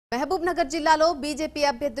మహబూబ్నగర్ జిల్లాలో బీజేపీ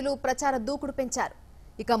అభ్యర్థులు ప్రచార దూకుడు పెంచారు.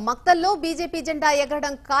 ఇక మక్తల్లో బీజేపీ జెండా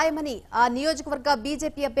ఎగరడం ఖాయమని ఆ నియోజకవర్గ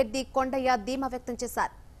బీజేపీ అభ్యర్థి కొండయ్య ధీమా వ్యక్తం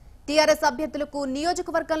చేశారు. టీఆర్ఎస్ అభ్యర్థులకు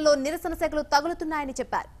నియోజకవర్గంలో నిరసన సెగలు తగులుతున్నాయని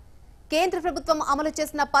చెప్పారు. కేంద్ర ప్రభుత్వం అమలు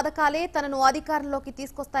చేసిన పథకాలే తనను అధికారంలోకి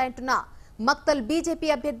తీసుకొస్తాయంటున్న మక్తల్ బీజేపీ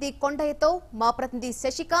అభ్యర్థి కొండయ్యతో మా ప్రతినిధి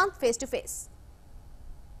శశికాంత్ ఫేస్ టు ఫేస్.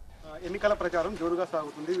 ఎన్నికల ప్రచారం జోరుగా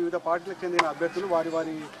సాగుతుంది. వివిధ పార్టీలకు చెందిన అభ్యర్థులు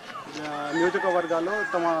వారి నియోజకవర్గాల్లో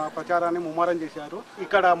తమ ప్రచారాన్ని ముమ్మరం చేశారు.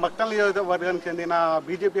 ఇక్కడ మక్తల్ నియోజకవర్గానికి చెందిన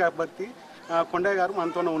బీజేపీ అభ్యర్థి కొండయ్య గారు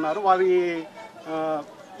మనతోనే ఉన్నారు. వారి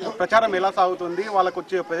ప్రచారం ఎలా సాగుతుంది, వాళ్ళకు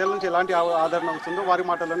వచ్చే ప్రజల నుంచి ఎలాంటి ఆదరణ వస్తుందో వారి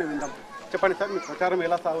మాటల్లోనే విందాం. చెప్పండి సార్, మీ ప్రచారం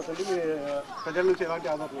ఎలా సాగుతుంది, మీ ప్రజల నుంచి ఎలాంటి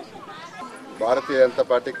ఆదరణ వస్తుంది? భారతీయ జనతా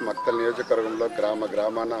పార్టీకి మక్తల్ నియోజకవర్గంలో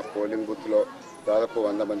గ్రామాన పోలింగ్ బూత్లో దాదాపు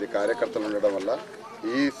 100 మంది కార్యకర్తలు ఉండడం వల్ల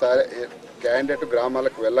ఈసారి క్యాండిడేట్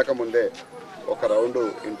గ్రామాలకు వెళ్ళక ముందే ఒక రౌండ్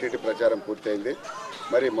ఇంటింటి ప్రచారం పూర్తయింది.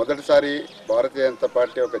 మరి మొదటిసారి భారతీయ జనతా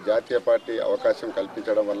పార్టీ ఒక జాతీయ పార్టీ అవకాశం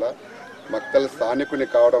కల్పించడం వల్ల మక్తల్ స్థానికుని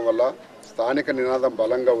కావడం వల్ల స్థానిక నినాదం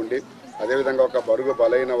బలంగా ఉండి, అదేవిధంగా ఒక బడుగు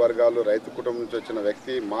బలైన వర్గాలు రైతు కుటుంబం నుంచి వచ్చిన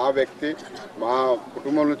వ్యక్తి మా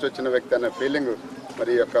కుటుంబం నుంచి వచ్చిన వ్యక్తి అనే ఫీలింగ్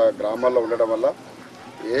మరి యొక్క గ్రామాల్లో ఉండడం వల్ల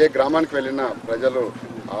ఏ గ్రామానికి వెళ్ళినా ప్రజలు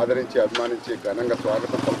ఆదరించి అభిమానించి ఘనంగా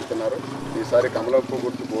స్వాగతం పలుకుతున్నారు. ఈసారి కమలంపు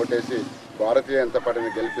గుర్తుకు ఓటేసి భారతీయ జనతా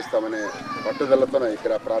పార్టీని గెలిపిస్తామనే పట్టుదలతో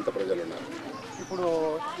ఇక్కడ ప్రాంత ప్రజలు ఉన్నారు. ఇప్పుడు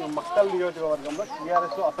మక్తల్ నియోజకవర్గంలో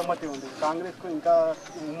టీఆర్ఎస్ అసమ్మతి ఉంది, కాంగ్రెస్కు ఇంకా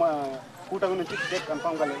కూటమి నుంచి టికెట్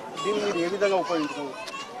కన్ఫర్మ్ కాలేదు. దీన్ని మీరు ఏ విధంగా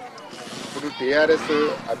ఉపయోగించుకోవచ్చు? ఇప్పుడు టీఆర్ఎస్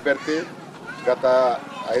అభ్యర్థి గత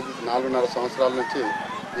 4.5 సంవత్సరాల నుంచి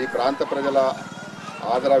ఈ ప్రాంత ప్రజల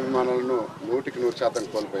ఆదరాభిమానాలను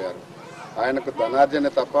 100% కోల్పోయారు. ఆయనకు ధనార్జన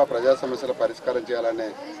తప్ప ప్రజా సమస్యల పరిష్కారం చేయాలనే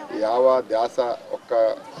ధ్యాస ఒక్క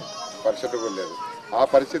పరిషత్తు కూడా లేదు. ఆ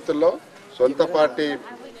పరిస్థితుల్లో సొంత పార్టీ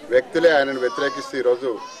వ్యక్తులే ఆయనను వ్యతిరేకిస్తూ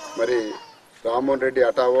ఈరోజు మరి రామ్మోహన్ రెడ్డి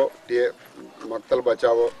హటావో మక్తల్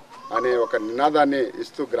బచావో అనే ఒక నినాదాన్ని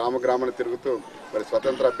ఇస్తూ గ్రామాన్ని తిరుగుతూ మరి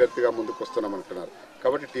స్వతంత్ర అభ్యర్థిగా ముందుకు వస్తున్నామంటున్నారు.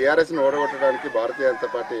 కాబట్టి టీఆర్ఎస్ని ఓడగొట్టడానికి భారతీయ జనతా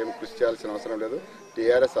పార్టీ ఏం కృషి చేయాల్సిన అవసరం లేదు.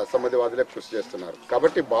 టీఆర్ఎస్ అసమ్మతివాదులే కృషి చేస్తున్నారు.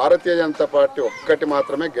 కాబట్టి భారతీయ జనతా పార్టీ ఒక్కటి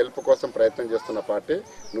మాత్రమే గెలుపు కోసం ప్రయత్నం చేస్తున్న పార్టీ,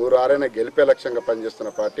 106 గెలిపే లక్ష్యంగా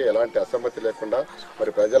పనిచేస్తున్న పార్టీ. ఎలాంటి అసమ్మతి లేకుండా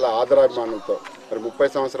మరి ప్రజల ఆదరాభిమానంతో మరి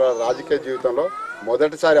 30 సంవత్సరాల రాజకీయ జీవితంలో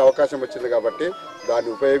మొదటిసారి అవకాశం వచ్చింది కాబట్టి దాన్ని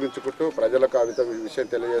ఉపయోగించుకుంటూ ప్రజలకు ఆ విషయం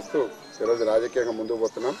తెలియజేస్తూ ఈరోజు రాజకీయంగా ముందుకు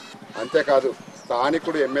పోతున్నాం. అంతేకాదు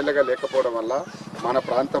స్థానికుడు ఎమ్మెల్యేగా లేకపోవడం వల్ల మన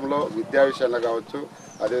ప్రాంతంలో విద్యా విషయంలో కావచ్చు,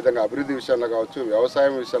 అదేవిధంగా అభివృద్ధి విషయంలో కావచ్చు,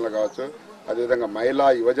 వ్యవసాయం విషయంలో కావచ్చు, అదేవిధంగా మహిళా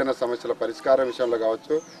యువజన సమస్యల పరిష్కారం విషయంలో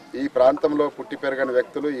కావచ్చు, ఈ ప్రాంతంలో పుట్టి పెరగని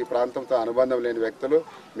వ్యక్తులు, ఈ ప్రాంతంతో అనుబంధం లేని వ్యక్తులు,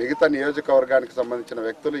 మిగతా నియోజకవర్గానికి సంబంధించిన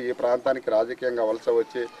వ్యక్తులు ఈ ప్రాంతానికి రాజకీయంగా వలస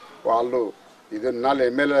వచ్చి వాళ్ళు ఇది 4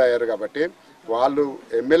 ఎమ్మెల్యేలు అయ్యారు. కాబట్టి వాళ్ళు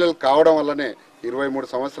ఎమ్మెల్యేలు కావడం వల్లనే 23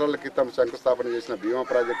 సంవత్సరాల క్రితం శంకుస్థాపన చేసిన భీమా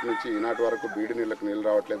ప్రాజెక్టు నుంచి ఈనాటి వరకు బీడు నీళ్లకు నీళ్లు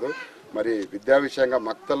రావట్లేదు. మరి విద్యా విషయంగా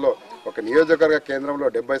మక్తల్లో ఒక నియోజకవర్గ కేంద్రంలో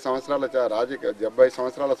 70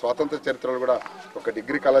 సంవత్సరాల స్వాతంత్ర చరిత్రలు కూడా ఒక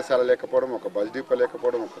డిగ్రీ కళాశాల లేకపోవడం, ఒక బస్ డిపో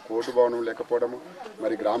లేకపోవడం, ఒక కోర్టు భవనం లేకపోవడము,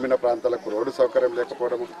 మరి గ్రామీణ ప్రాంతాలకు రోడ్డు సౌకర్యం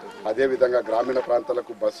లేకపోవడము, అదేవిధంగా గ్రామీణ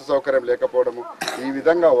ప్రాంతాలకు బస్సు సౌకర్యం లేకపోవడము, ఈ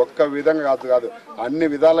విధంగా ఒక్క విధంగా కాదు అన్ని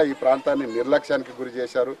విధాల ఈ ప్రాంతాన్ని నిర్లక్ష్యానికి గురి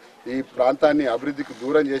చేశారు. ఈ ప్రాంతాన్ని అభివృద్ధికి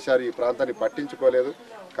దూరం చేశారు. ఈ ప్రాంతాన్ని పట్టించుకోలేదు.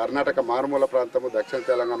 కర్ణాటక మారుమూల ప్రాంతము, దక్షిణ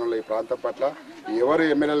తెలంగాణలో ఈ ప్రాంతం పట్ల ఎవరు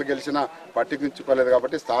ఎమ్మెల్యేలు గెలిచినా పట్టించుకోలేదు.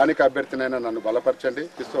 కాబట్టి స్థానిక అభ్యర్థినైనా నన్ను బలపరచండి,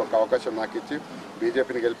 ఇస్తూ ఒక అవకాశం నాకు ఇచ్చి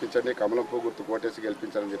బీజేపీని గెలిపించండి, కమలంపు గుర్తు కోటేసి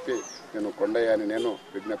గెలిపించాలని చెప్పి నేను కొండయ్య అని నేను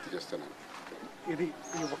విజ్ఞప్తి చేస్తున్నాను. ఇది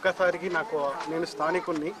ఒక్కసారికి నేను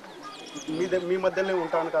స్థానికుడిని, మీ మధ్యలోనే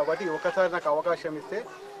ఉంటాను కాబట్టి ఒక్కసారి నాకు అవకాశం ఇస్తే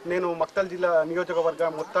నేను మక్తల్ జిల్లా నియోజకవర్గ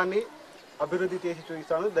మొత్తాన్ని అభివృద్ధి చేసి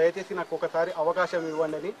చూపిస్తాను. దయచేసి నాకు ఒకసారి అవకాశం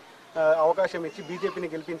ఇవ్వండి అని అవకాశం ఇచ్చి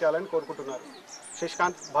బీజేపీని గెలిపించాలని కోరుకుంటున్నారు.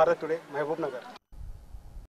 శశికాంత్, భారత్ టుడే, మహబూబ్నగర్.